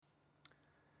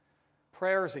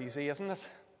Prayer's easy, isn't it?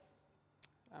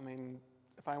 I mean,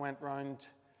 if I went round,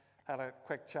 had a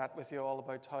quick chat with you all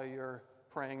about how your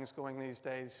praying's going these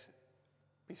days,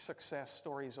 be success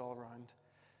stories all around.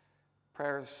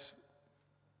 Prayer's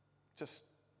just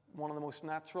one of the most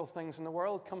natural things in the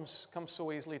world, comes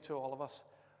so easily to all of us.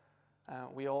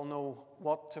 We all know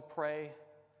what to pray,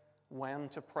 when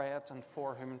to pray it, and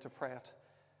for whom to pray it.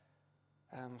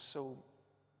 So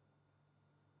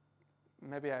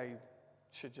maybe I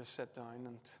should just sit down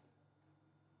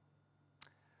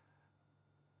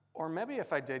or maybe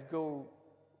if I did go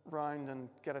round and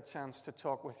get a chance to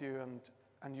talk with you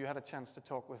and you had a chance to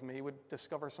talk with me, we'd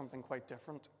discover something quite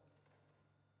different.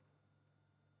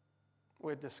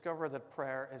 We'd discover that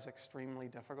prayer is extremely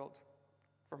difficult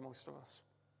for most of us.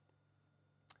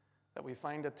 That we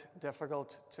find it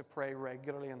difficult to pray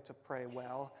regularly and to pray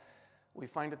well. We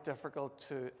find it difficult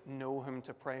to know whom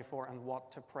to pray for and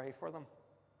what to pray for them.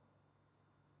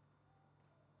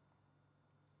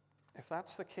 If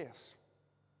that's the case,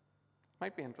 it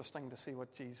might be interesting to see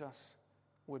what Jesus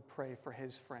would pray for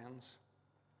his friends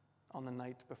on the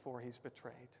night before he's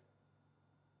betrayed.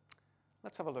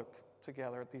 Let's have a look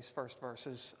together at these first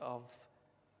verses of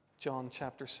John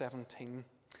chapter 17.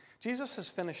 Jesus has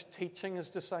finished teaching his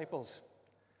disciples.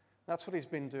 That's what he's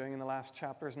been doing in the last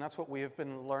chapters, and that's what we have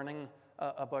been learning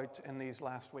about in these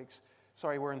last weeks.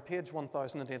 Sorry, we're on page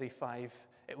 1085.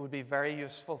 It would be very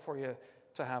useful for you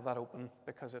to have that open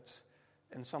because it's,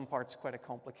 in some parts, quite a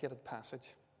complicated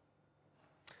passage.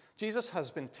 Jesus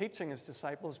has been teaching his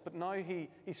disciples, but now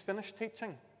he's finished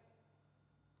teaching.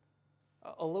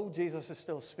 Although Jesus is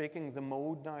still speaking, the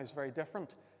mode now is very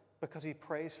different because he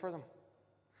prays for them.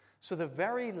 So the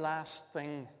very last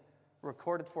thing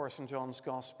recorded for us in John's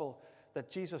Gospel that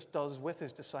Jesus does with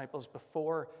his disciples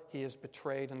before he is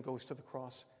betrayed and goes to the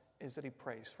cross is that he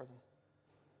prays for them.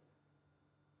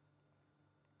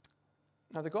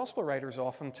 Now, the Gospel writers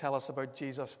often tell us about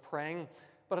Jesus praying,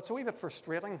 but it's a wee bit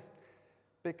frustrating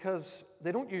because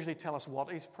they don't usually tell us what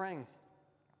he's praying.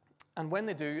 And when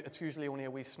they do, it's usually only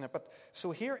a wee snippet.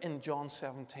 So here in John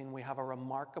 17, we have a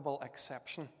remarkable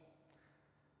exception.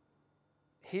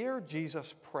 Here,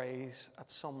 Jesus prays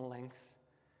at some length,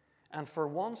 and for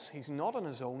once, he's not on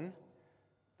his own.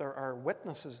 There are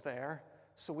witnesses there,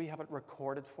 so we have it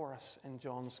recorded for us in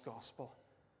John's Gospel.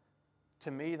 To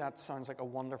me, that sounds like a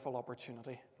wonderful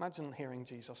opportunity. Imagine hearing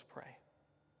Jesus pray.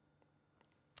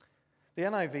 The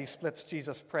NIV splits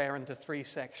Jesus' prayer into three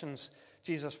sections.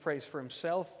 Jesus prays for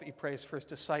himself, he prays for his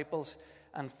disciples,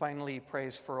 and finally he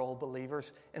prays for all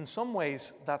believers. In some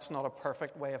ways, that's not a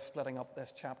perfect way of splitting up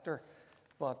this chapter,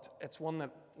 but it's one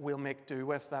that we'll make do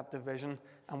with, that division,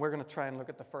 and we're going to try and look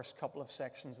at the first couple of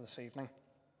sections this evening.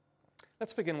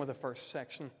 Let's begin with the first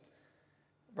section,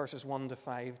 verses 1 to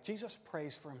 5. Jesus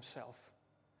prays for himself.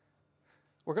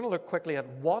 We're going to look quickly at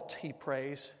what he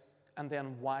prays and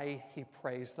then why he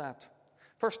prays that.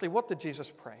 Firstly, what did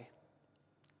Jesus pray?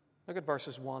 Look at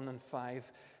verses 1 and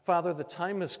 5. Father, the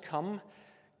time has come.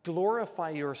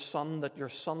 Glorify your Son, that your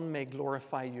Son may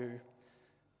glorify you.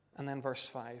 And then verse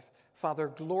 5. Father,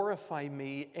 glorify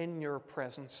me in your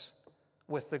presence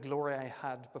with the glory I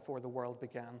had before the world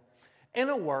began. In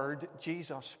a word,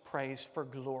 Jesus prays for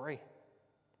glory.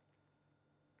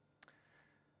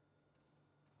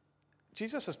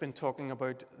 Jesus has been talking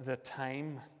about the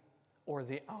time or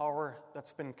the hour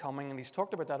that's been coming, and he's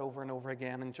talked about that over and over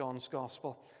again in John's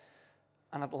Gospel.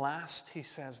 And at last, he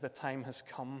says, the time has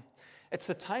come. It's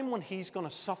the time when he's going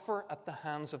to suffer at the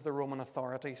hands of the Roman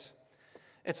authorities.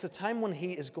 It's the time when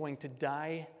he is going to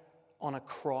die on a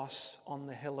cross on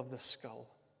the hill of the skull.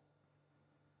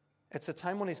 It's a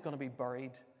time when he's going to be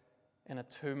buried in a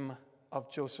tomb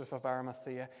of Joseph of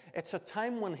Arimathea. It's a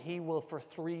time when he will for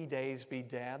 3 days be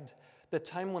dead, the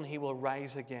time when he will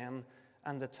rise again,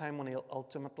 and the time when he'll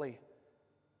ultimately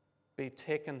be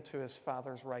taken to his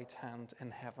Father's right hand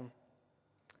in heaven.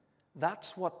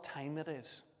 That's what time it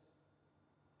is.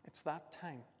 It's that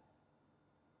time.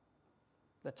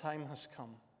 The time has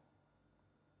come.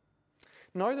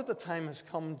 Now that the time has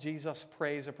come, Jesus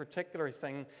prays a particular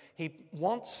thing. He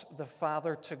wants the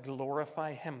Father to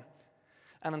glorify him.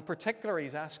 And in particular,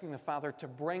 he's asking the Father to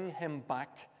bring him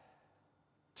back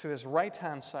to his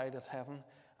right-hand side of heaven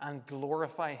and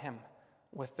glorify him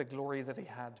with the glory that he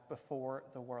had before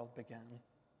the world began.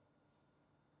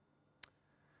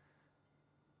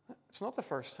 It's not the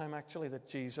first time, actually, that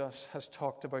Jesus has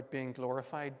talked about being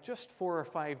glorified. Just 4 or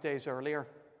 5 days earlier,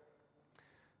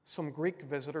 some Greek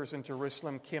visitors in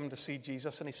Jerusalem came to see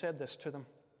Jesus, and he said this to them: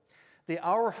 "The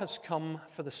hour has come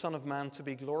for the Son of Man to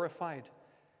be glorified.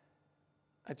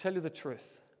 I tell you the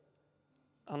truth,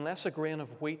 Unless a grain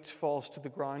of wheat falls to the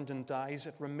ground and dies,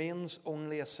 it remains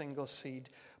only a single seed.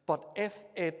 But if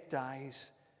it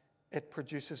dies, it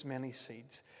produces many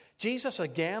seeds. Jesus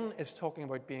again is talking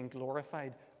about being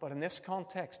glorified, but in this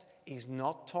context, he's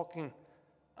not talking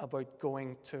about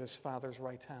going to his Father's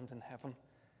right hand in heaven.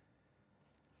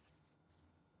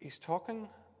 He's talking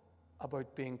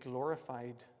about being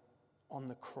glorified on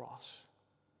the cross.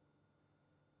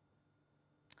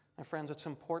 My friends, it's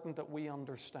important that we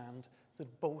understand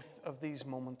that both of these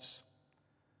moments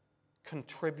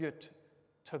contribute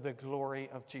to the glory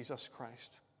of Jesus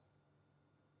Christ.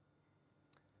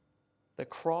 The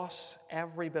cross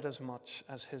every bit as much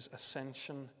as his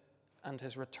ascension and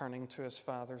his returning to his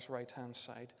Father's right-hand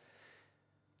side.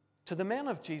 To the men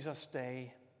of Jesus'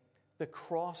 day, the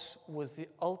cross was the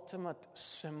ultimate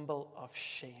symbol of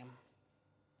shame,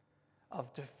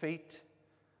 of defeat,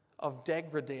 of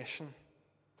degradation.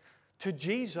 To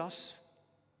Jesus,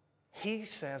 he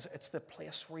says it's the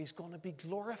place where he's going to be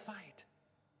glorified.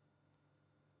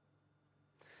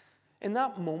 In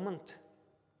that moment,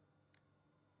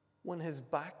 when his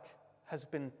back has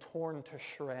been torn to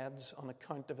shreds on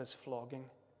account of his flogging,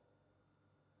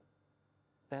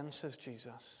 then says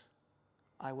Jesus,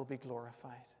 I will be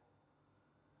glorified.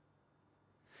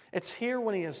 It's here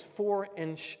when he has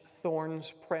 4-inch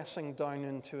thorns pressing down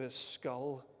into his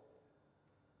skull.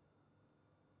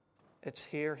 It's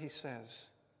here, he says,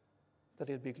 that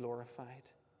he'll be glorified.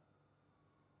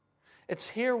 It's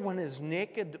here when his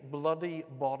naked, bloody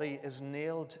body is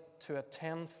nailed to a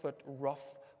 10-foot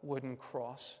rough wooden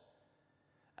cross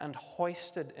and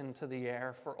hoisted into the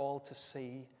air for all to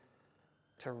see,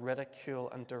 to ridicule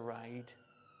and deride.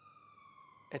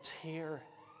 It's here,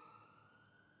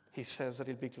 he says, that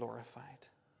he'll be glorified.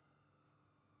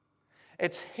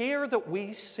 It's here that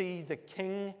we see the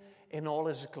King in all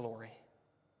his glory,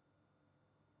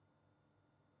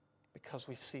 because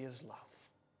we see his love.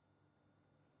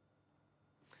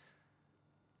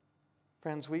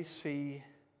 Friends, we see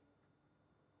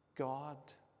God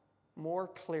more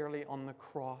clearly on the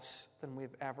cross than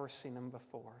we've ever seen him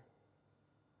before.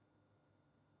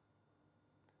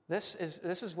 This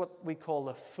is what we call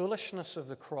the foolishness of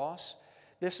the cross.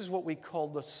 This is what we call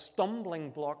the stumbling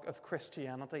block of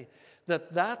Christianity.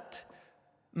 That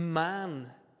man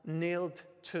nailed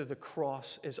to the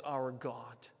cross is our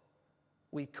God.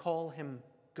 We call him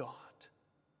God.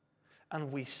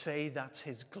 And we say that's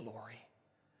his glory.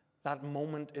 That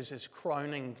moment is his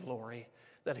crowning glory,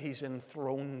 that he's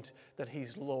enthroned, that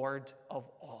he's Lord of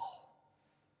all.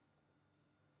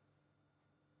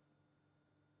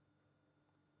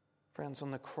 Friends,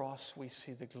 on the cross we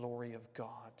see the glory of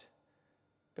God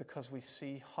because we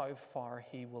see how far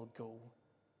he will go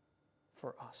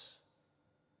for us.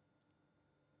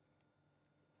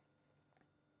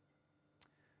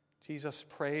 Jesus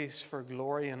prays for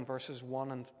glory in verses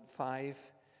 1 and 5.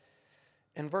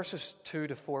 In verses 2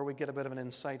 to 4, we get a bit of an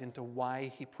insight into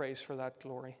why he prays for that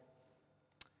glory.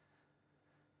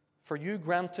 For you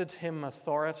granted him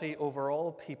authority over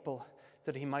all people,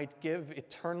 that he might give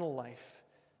eternal life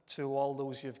to all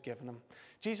those you've given him.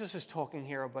 Jesus is talking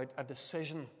here about a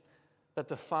decision that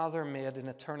the Father made in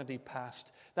eternity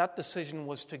past. That decision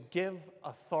was to give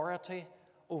authority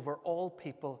over all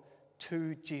people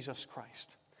to Jesus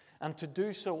Christ, and to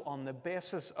do so on the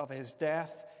basis of his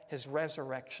death, his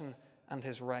resurrection, and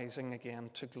his rising again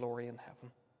to glory in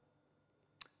heaven.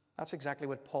 That's exactly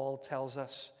what Paul tells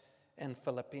us in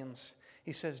Philippians.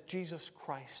 He says, Jesus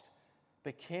Christ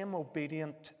became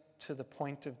obedient to the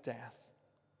point of death,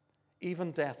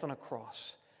 even death on a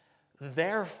cross.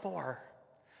 Therefore,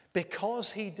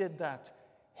 because he did that,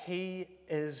 he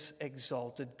is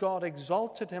exalted. God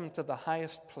exalted him to the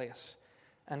highest place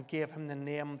and gave him the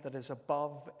name that is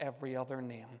above every other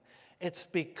name. It's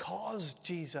because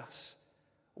Jesus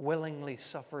willingly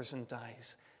suffers and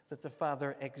dies that the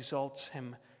Father exalts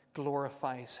him,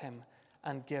 glorifies him,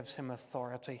 and gives him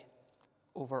authority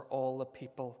over all the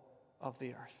people of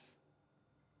the earth.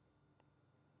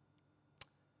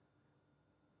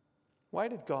 Why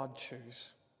did God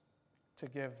choose to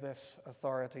give this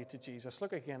authority to Jesus?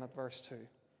 Look again at verse 2.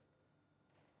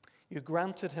 You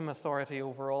granted him authority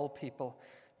over all people,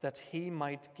 that he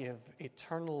might give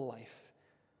eternal life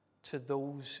to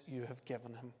those you have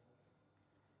given him.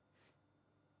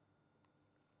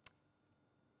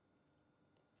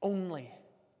 Only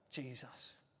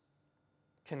Jesus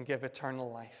can give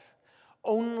eternal life.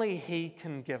 Only he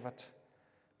can give it,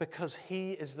 because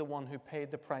he is the one who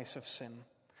paid the price of sin.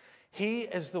 He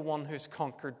is the one who's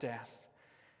conquered death.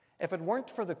 If it weren't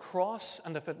for the cross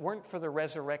and if it weren't for the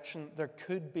resurrection, there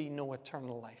could be no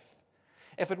eternal life.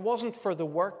 If it wasn't for the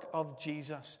work of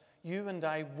Jesus, you and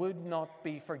I would not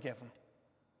be forgiven.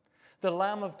 The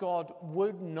Lamb of God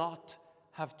would not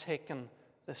have taken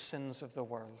the sins of the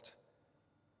world.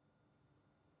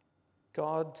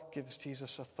 God gives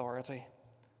Jesus authority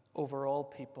over all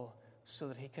people so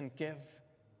that he can give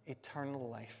eternal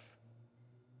life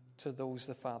to those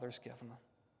the Father's given him.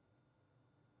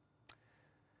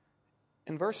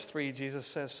 In verse 3, Jesus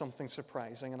says something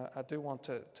surprising, and I do want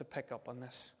to pick up on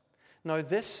this. Now,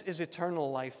 this is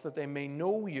eternal life, that they may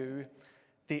know you,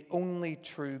 the only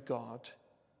true God,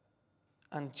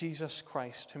 and Jesus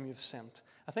Christ, whom you've sent.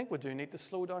 I think we do need to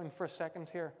slow down for a second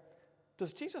here.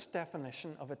 Does Jesus'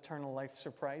 definition of eternal life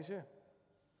surprise you?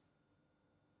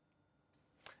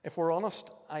 If we're honest,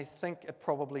 I think it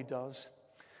probably does.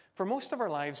 For most of our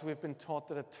lives, we've been taught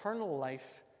that eternal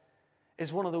life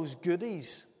is one of those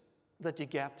goodies that you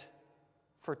get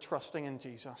for trusting in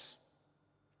Jesus.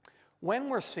 When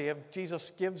we're saved,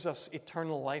 Jesus gives us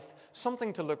eternal life,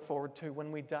 something to look forward to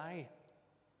when we die.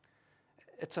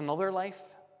 It's another life.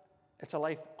 It's a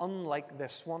life unlike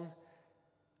this one.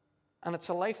 And it's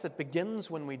a life that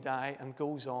begins when we die and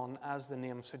goes on, as the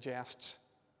name suggests,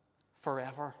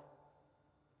 forever,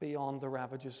 beyond the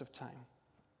ravages of time.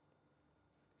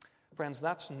 Friends,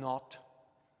 that's not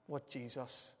what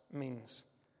Jesus means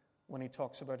when he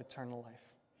talks about eternal life.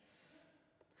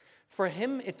 For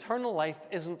him, eternal life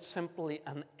isn't simply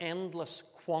an endless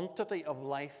quantity of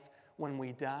life when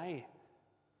we die.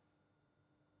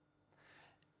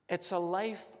 It's a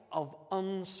life of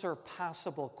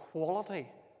unsurpassable quality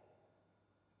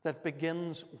that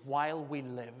begins while we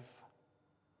live.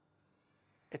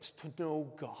 It's to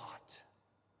know God.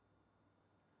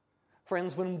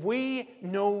 Friends, when we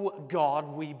know God,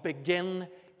 we begin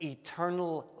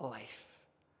eternal life.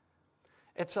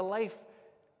 It's a life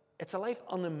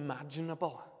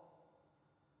unimaginable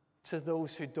to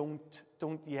those who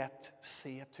don't yet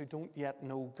see it, who don't yet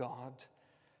know God.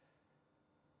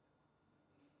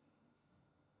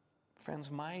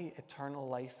 Friends, my eternal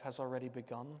life has already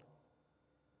begun.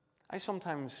 I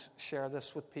sometimes share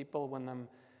this with people when I'm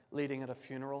leading at a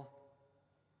funeral.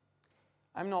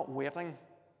 I'm not waiting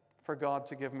for God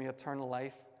to give me eternal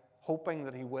life, hoping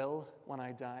that he will when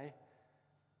I die.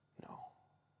 No.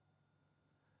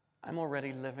 I'm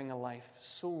already living a life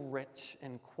so rich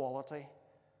in quality,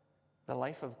 the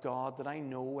life of God, that I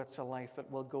know it's a life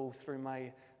that will go through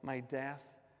my death,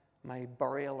 my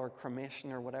burial or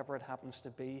cremation or whatever it happens to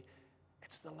be.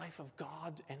 It's the life of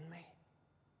God in me.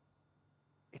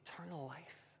 Eternal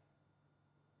life.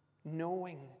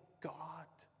 Knowing God.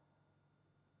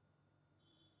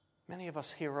 Many of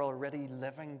us here are already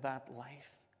living that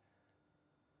life.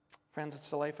 Friends,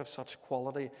 it's a life of such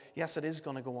quality. Yes, it is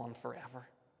going to go on forever.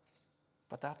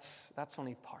 But that's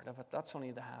only part of it. That's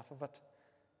only the half of it.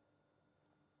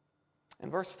 In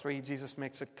verse 3, Jesus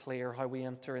makes it clear how we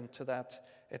enter into that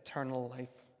eternal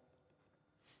life.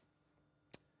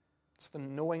 It's the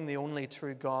knowing the only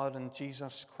true God and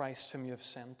Jesus Christ whom you have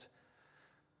sent.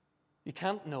 You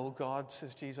can't know God,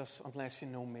 says Jesus, unless you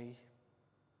know me.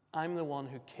 I'm the one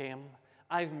who came.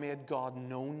 I've made God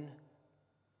known.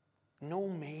 Know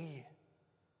me.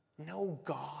 Know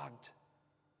God.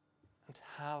 And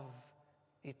have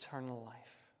eternal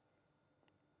life.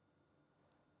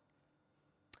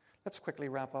 Let's quickly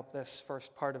wrap up this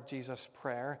first part of Jesus'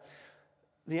 prayer.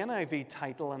 The NIV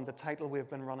title, and the title we've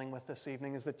been running with this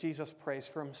evening, is that Jesus prays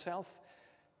for himself.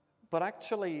 But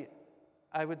actually,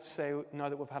 I would say, now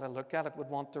that we've had a look at it, would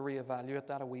want to reevaluate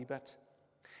that a wee bit.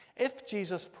 If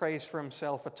Jesus prays for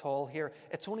himself at all here,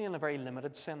 it's only in a very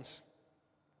limited sense.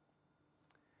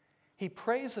 He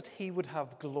prays that he would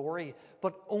have glory,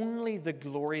 but only the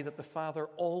glory that the Father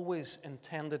always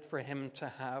intended for him to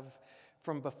have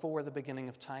from before the beginning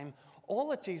of time. All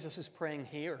that Jesus is praying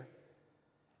here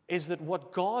is that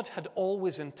what God had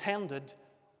always intended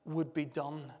would be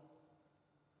done.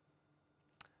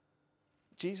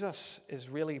 Jesus is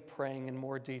really praying in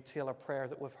more detail a prayer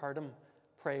that we've heard him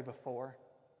pray before.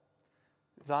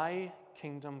 Thy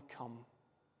kingdom come.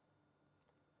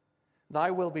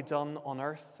 Thy will be done on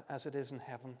earth as it is in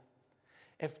heaven.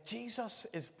 If Jesus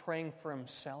is praying for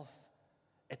himself,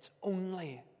 it's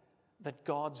only that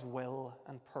God's will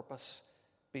and purpose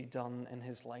be done in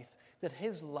his life. That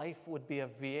his life would be a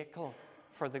vehicle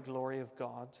for the glory of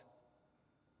God.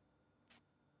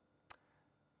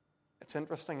 It's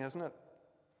interesting, isn't it,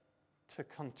 to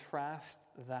contrast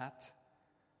that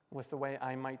with the way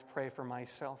I might pray for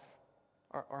myself,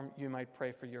 or you might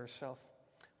pray for yourself.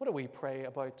 What do we pray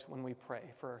about when we pray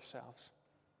for ourselves?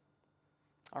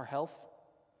 Our health,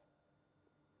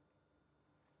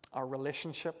 our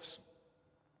relationships.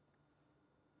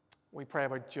 We pray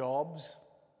about jobs,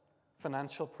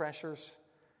 financial pressures.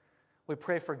 We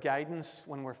pray for guidance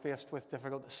when we're faced with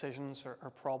difficult decisions or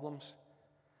problems.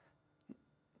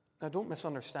 Now, don't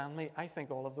misunderstand me. I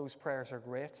think all of those prayers are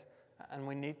great, and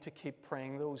we need to keep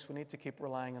praying those. We need to keep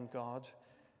relying on God.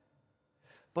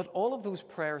 But all of those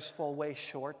prayers fall way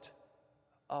short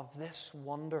of this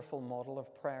wonderful model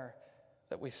of prayer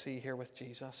that we see here with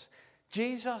Jesus.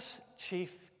 Jesus'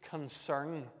 chief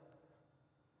concern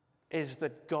is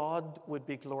that God would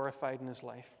be glorified in his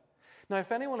life. Now,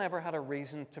 if anyone ever had a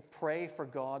reason to pray for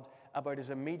God about his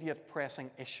immediate pressing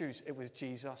issues, it was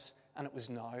Jesus, and it was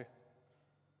now.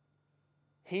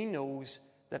 He knows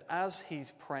that as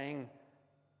he's praying,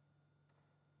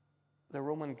 the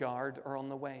Roman guard are on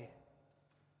the way.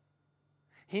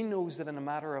 He knows that in a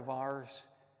matter of hours,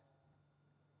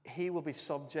 he will be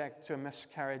subject to a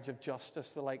miscarriage of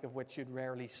justice, the like of which you'd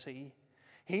rarely see.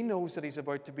 He knows that he's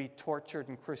about to be tortured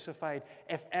and crucified.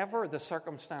 If ever the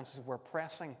circumstances were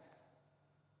pressing,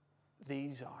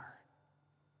 these are.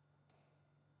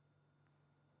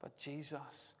 But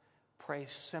Jesus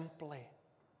prays simply,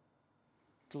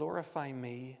 glorify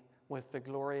me with the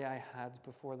glory I had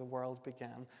before the world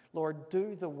began. Lord,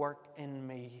 do the work in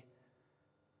me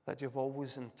that you've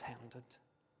always intended.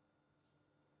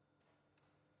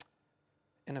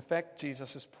 In effect,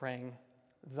 Jesus is praying,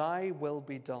 thy will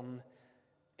be done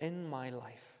in my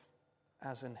life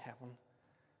as in heaven.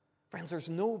 Friends, there's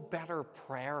no better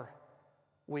prayer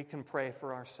we can pray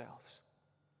for ourselves.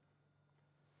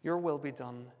 Your will be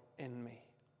done in me.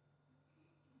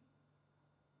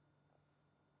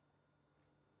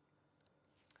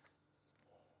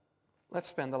 Let's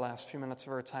spend the last few minutes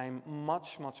of our time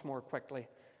much more quickly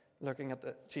looking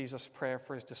at Jesus' prayer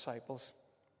for his disciples.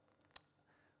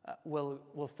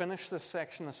 We'll finish this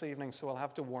section this evening, so I'll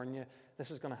have to warn you,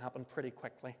 this is going to happen pretty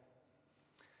quickly.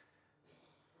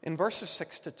 In verses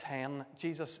 6 to 10,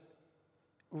 Jesus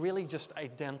really just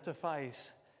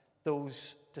identifies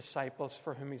those disciples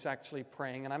for whom he's actually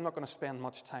praying, and I'm not going to spend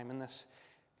much time in this.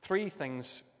 Three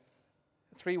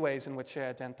ways in which he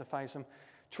identifies them.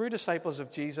 True disciples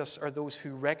of Jesus are those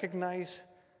who recognize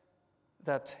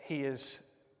that he is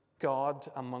God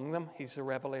among them. He's the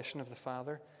revelation of the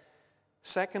Father.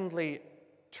 Secondly,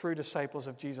 true disciples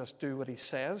of Jesus do what he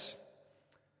says.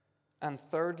 And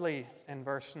thirdly, in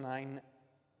verse 9,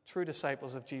 true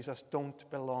disciples of Jesus don't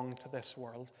belong to this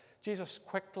world. Jesus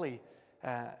quickly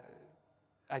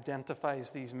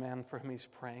identifies these men for whom he's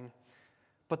praying.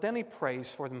 But then he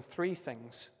prays for them three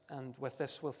things, and with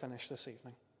this we'll finish this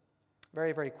evening.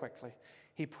 Very quickly.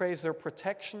 He prays their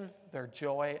protection, their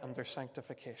joy, and their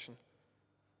sanctification.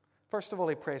 First of all,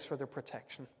 he prays for their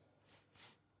protection.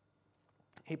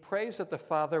 He prays that the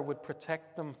Father would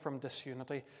protect them from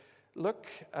disunity. Look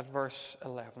at verse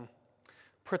 11.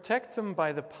 Protect them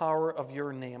by the power of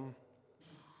your name,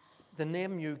 the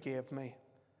name you gave me,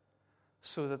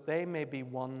 so that they may be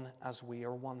one as we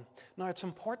are one. Now, it's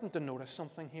important to notice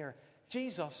something here.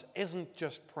 Jesus isn't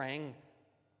just praying,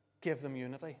 give them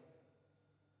unity.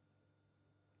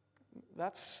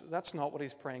 That's not what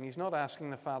he's praying. He's not asking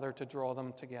the Father to draw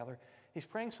them together. He's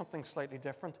praying something slightly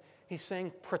different. He's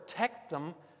saying, protect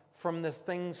them from the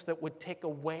things that would take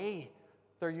away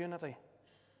their unity.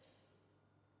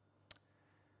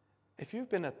 If you've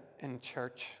been in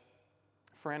church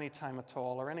for any time at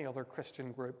all, or any other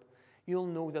Christian group, you'll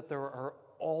know that there are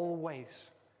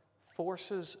always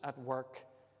forces at work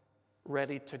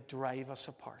ready to drive us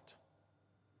apart.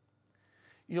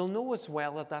 You'll know as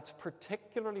well that that's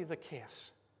particularly the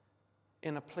case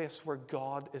in a place where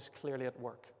God is clearly at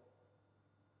work.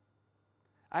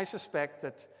 I suspect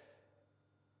that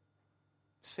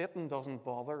Satan doesn't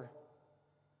bother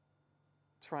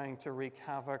trying to wreak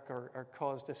havoc or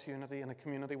cause disunity in a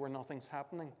community where nothing's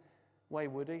happening. Why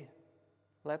would he?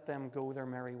 Let them go their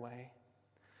merry way.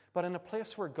 But in a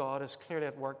place where God is clearly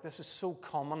at work, this is so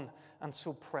common and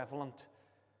so prevalent.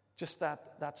 Just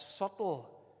that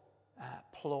subtle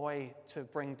ploy to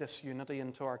bring disunity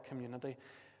into our community.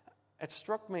 It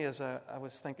struck me as I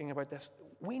was thinking about this,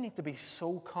 we need to be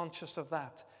so conscious of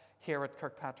that here at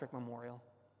Kirkpatrick Memorial.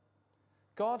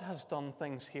 God has done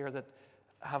things here that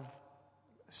have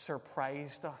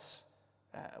surprised us.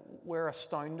 We're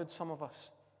astounded, some of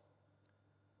us.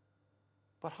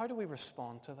 But how do we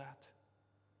respond to that?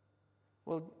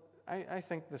 Well, I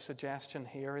think the suggestion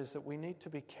here is that we need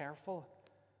to be careful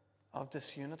of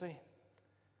disunity.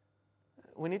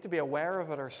 We need to be aware of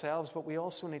it ourselves, but we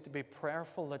also need to be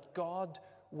prayerful that God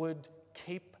would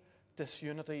keep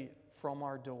disunity from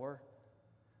our door.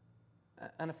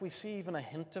 And if we see even a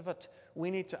hint of it,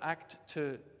 we need to act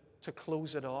to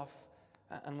close it off.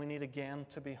 And we need again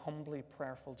to be humbly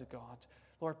prayerful to God.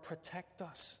 Lord, protect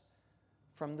us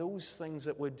from those things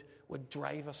that would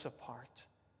drive us apart.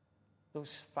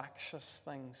 those factious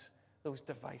things, those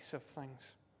divisive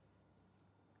things.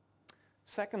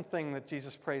 Second thing that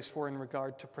Jesus prays for in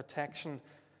regard to protection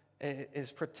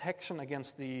is protection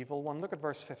against the evil one. Look at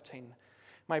verse 15.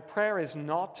 My prayer is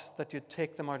not that you'd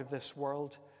take them out of this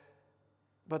world,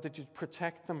 but that you'd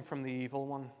protect them from the evil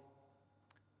one.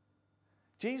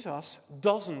 Jesus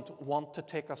doesn't want to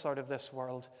take us out of this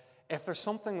world. If there's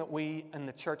something that we in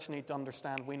the church need to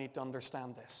understand, we need to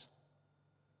understand this.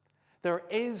 There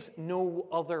is no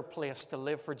other place to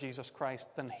live for Jesus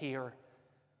Christ than here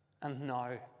and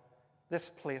now. This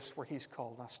place where he's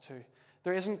called us to.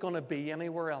 There isn't going to be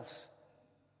anywhere else.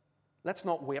 Let's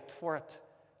not wait for it.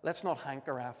 Let's not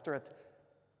hanker after it.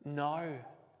 Now,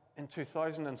 in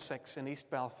 2006, in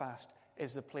East Belfast,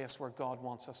 is the place where God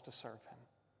wants us to serve him.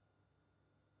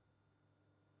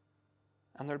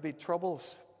 And there'll be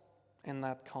troubles in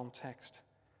that context.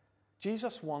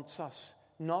 Jesus wants us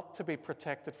not to be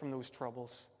protected from those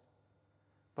troubles,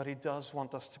 but he does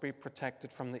want us to be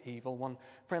protected from the evil one.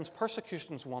 Friends,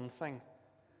 persecution's one thing.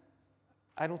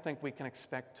 I don't think we can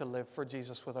expect to live for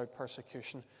Jesus without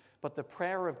persecution. But the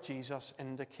prayer of Jesus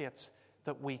indicates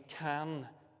that we can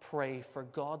pray for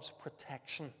God's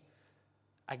protection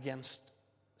against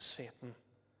Satan,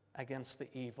 against the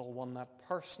evil one, that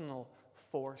personal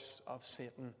force of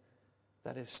Satan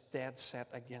that is dead set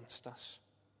against us.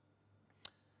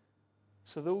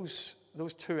 So those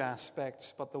two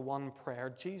aspects, but the one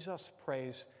prayer. Jesus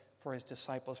prays for his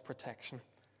disciples' protection.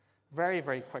 Very,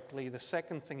 very quickly, the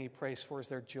second thing he prays for is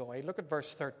their joy. Look at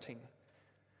verse 13.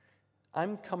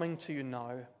 I'm coming to you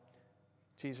now,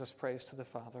 Jesus prays to the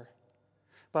Father.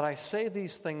 But I say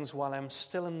these things while I'm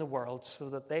still in the world, so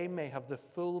that they may have the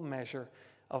full measure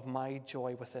of my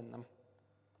joy within them.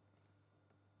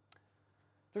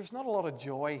 There's not a lot of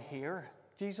joy here.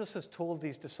 Jesus has told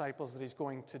these disciples that he's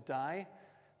going to die,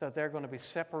 that they're going to be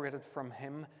separated from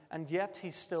him, and yet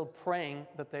he's still praying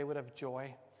that they would have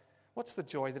joy. What's the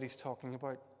joy that he's talking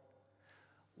about?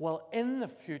 Well, in the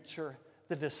future,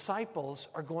 the disciples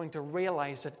are going to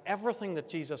realize that everything that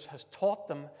Jesus has taught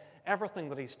them, everything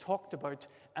that he's talked about,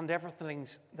 and everything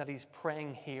that he's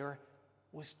praying here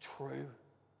was true.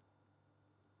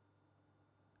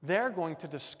 They're going to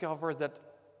discover that,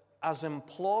 as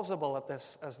implausible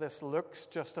as this looks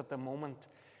just at the moment,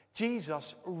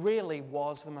 Jesus really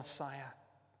was the Messiah,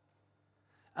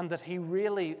 and that he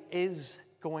really is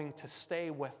going to stay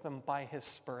with them by his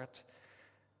Spirit,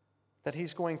 that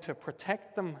he's going to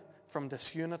protect them from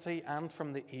disunity and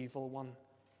from the evil one.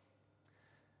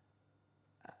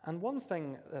 And one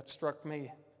thing that struck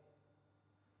me,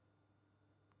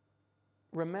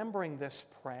 remembering this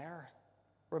prayer,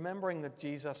 remembering that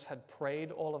Jesus had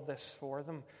prayed all of this for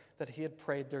them, that he had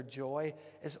prayed their joy,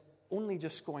 is only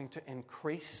just going to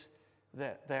increase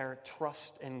their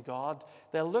trust in God.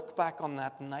 They'll look back on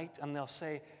that night and they'll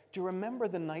say, do you remember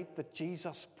the night that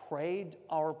Jesus prayed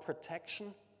our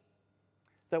protection?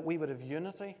 That we would have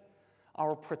unity?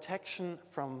 Our protection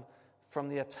from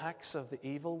the attacks of the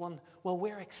evil one? Well,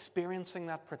 we're experiencing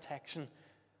that protection,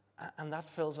 and that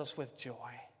fills us with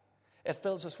joy. It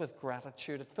fills us with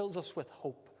gratitude. It fills us with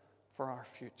hope for our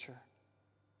future.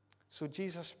 So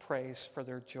Jesus prays for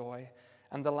their joy.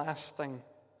 And the last thing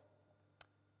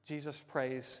Jesus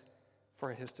prays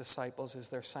for his disciples is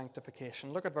their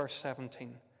sanctification. Look at verse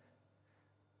 17.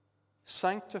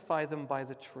 Sanctify them by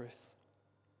the truth.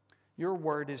 Your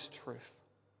word is truth.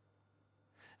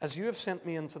 As you have sent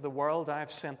me into the world, I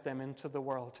have sent them into the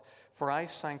world. For I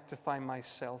sanctify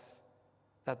myself,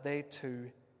 that they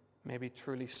too may be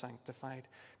truly sanctified.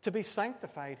 To be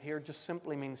sanctified here just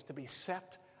simply means to be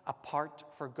set apart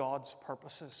for God's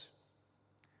purposes.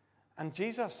 And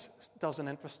Jesus does an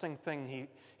interesting thing.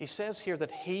 He says here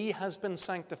that he has been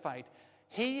sanctified.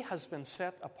 He has been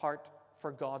set apart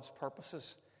for God's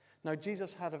purposes. Now,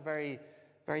 Jesus had a very,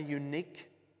 very unique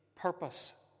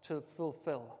purpose to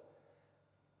fulfill.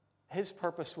 His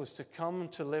purpose was to come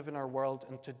to live in our world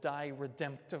and to die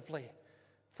redemptively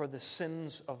for the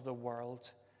sins of the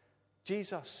world.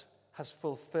 Jesus has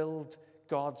fulfilled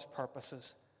God's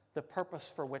purposes, the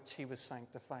purpose for which he was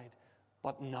sanctified.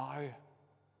 But now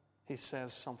he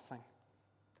says something.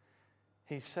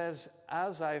 He says,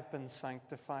 as I've been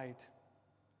sanctified,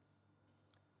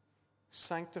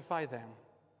 sanctify them.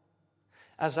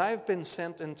 As I've been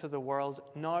sent into the world,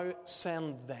 now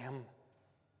send them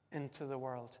into the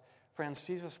world. Friends,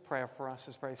 Jesus' prayer for us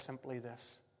is very simply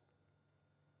this.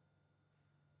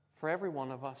 For every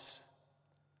one of us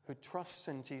who trusts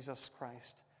in Jesus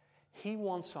Christ, he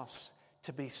wants us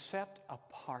to be set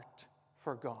apart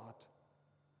for God.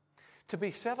 To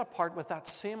be set apart with that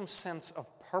same sense of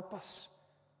purpose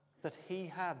that he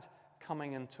had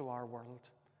coming into our world.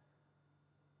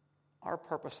 Our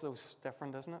purpose, though, is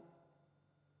different, isn't it?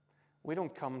 We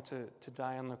don't come to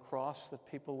die on the cross that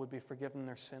people would be forgiven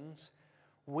their sins.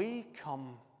 We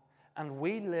come and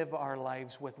we live our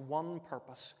lives with one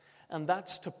purpose, and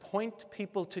that's to point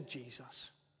people to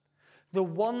Jesus, the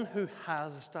one who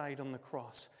has died on the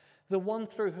cross, the one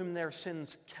through whom their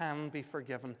sins can be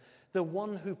forgiven, the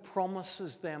one who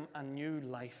promises them a new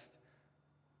life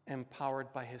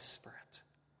empowered by his Spirit.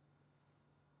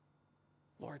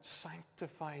 Lord,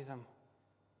 sanctify them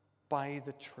by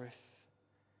the truth.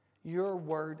 Your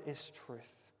word is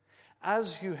truth.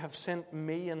 As you have sent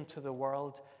me into the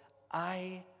world,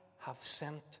 I have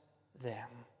sent them.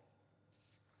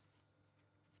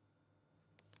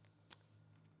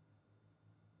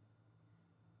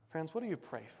 Friends, what do you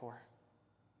pray for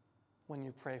when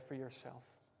you pray for yourself?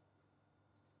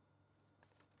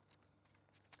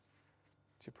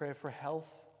 Do you pray for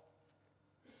health,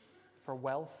 for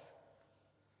wealth,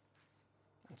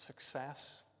 and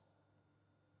success,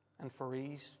 and for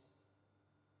ease?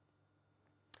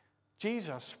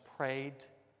 Jesus prayed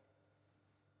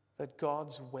that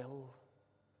God's will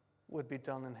would be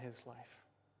done in his life.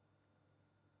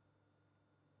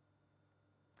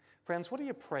 Friends, what do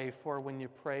you pray for when you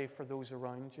pray for those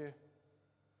around you?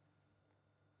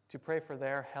 Do you pray for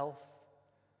their health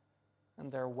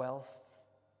and their wealth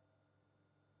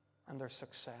and their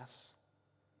success?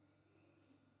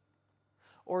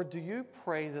 Or do you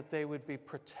pray that they would be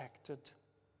protected?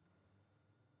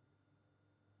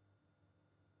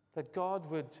 That God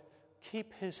would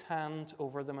keep his hand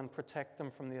over them and protect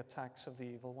them from the attacks of the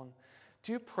evil one?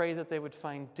 Do you pray that they would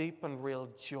find deep and real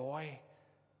joy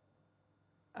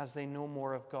as they know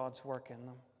more of God's work in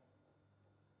them?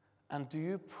 And do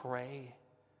you pray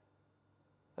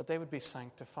that they would be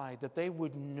sanctified, that they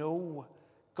would know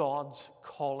God's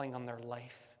calling on their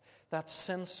life, that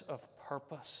sense of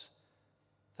purpose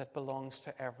that belongs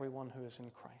to everyone who is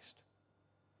in Christ?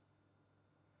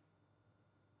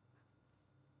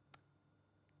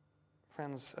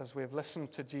 Friends, as we have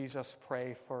listened to Jesus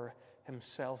pray for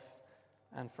himself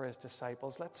and for his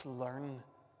disciples, let's learn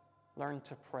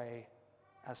to pray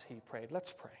as he prayed.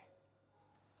 Let's pray.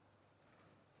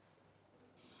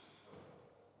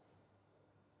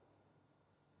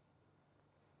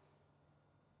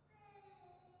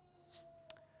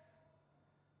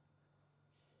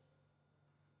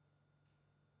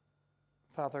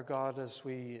 Father God, as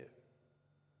we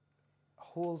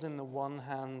hold in the one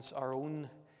hand our own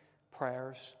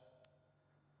prayers,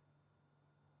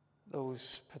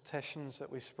 those petitions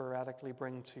that we sporadically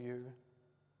bring to you,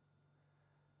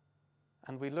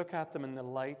 and we look at them in the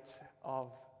light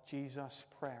of Jesus'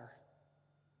 prayer,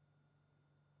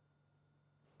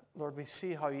 Lord, we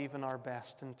see how even our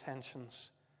best intentions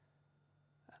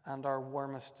and our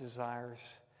warmest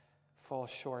desires fall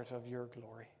short of your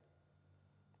glory.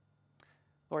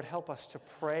 Lord, help us to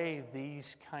pray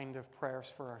these kind of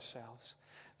prayers for ourselves.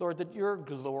 Lord, that your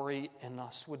glory in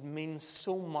us would mean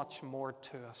so much more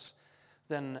to us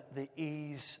than the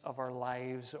ease of our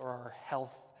lives or our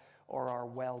health or our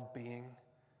well-being.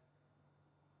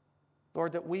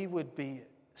 Lord, that we would be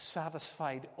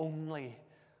satisfied only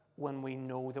when we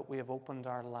know that we have opened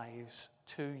our lives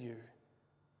to you,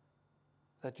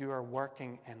 that you are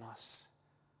working in us,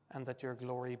 and that your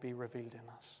glory be revealed in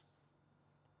us.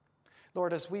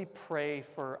 Lord, as we pray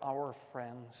for our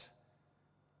friends,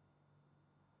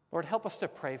 Lord, help us to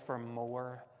pray for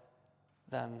more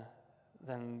than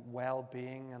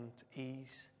well-being and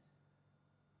ease.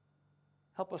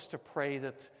 Help us to pray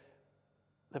that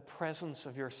the presence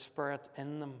of your Spirit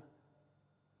in them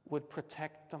would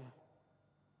protect them,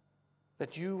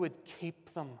 that you would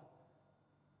keep them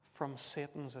from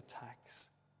Satan's attacks.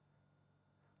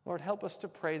 Lord, help us to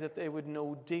pray that they would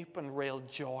know deep and real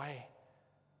joy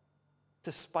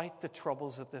despite the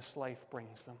troubles that this life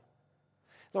brings them.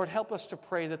 Lord, help us to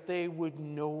pray that they would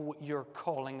know your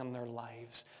calling in their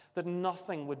lives, that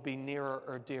nothing would be nearer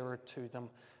or dearer to them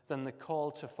than the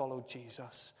call to follow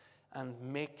Jesus and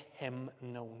make him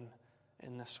known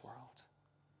in this world.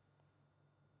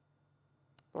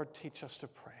 Lord, teach us to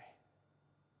pray.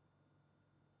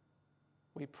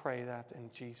 We pray that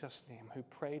in Jesus' name, who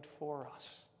prayed for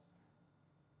us.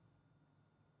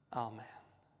 Amen.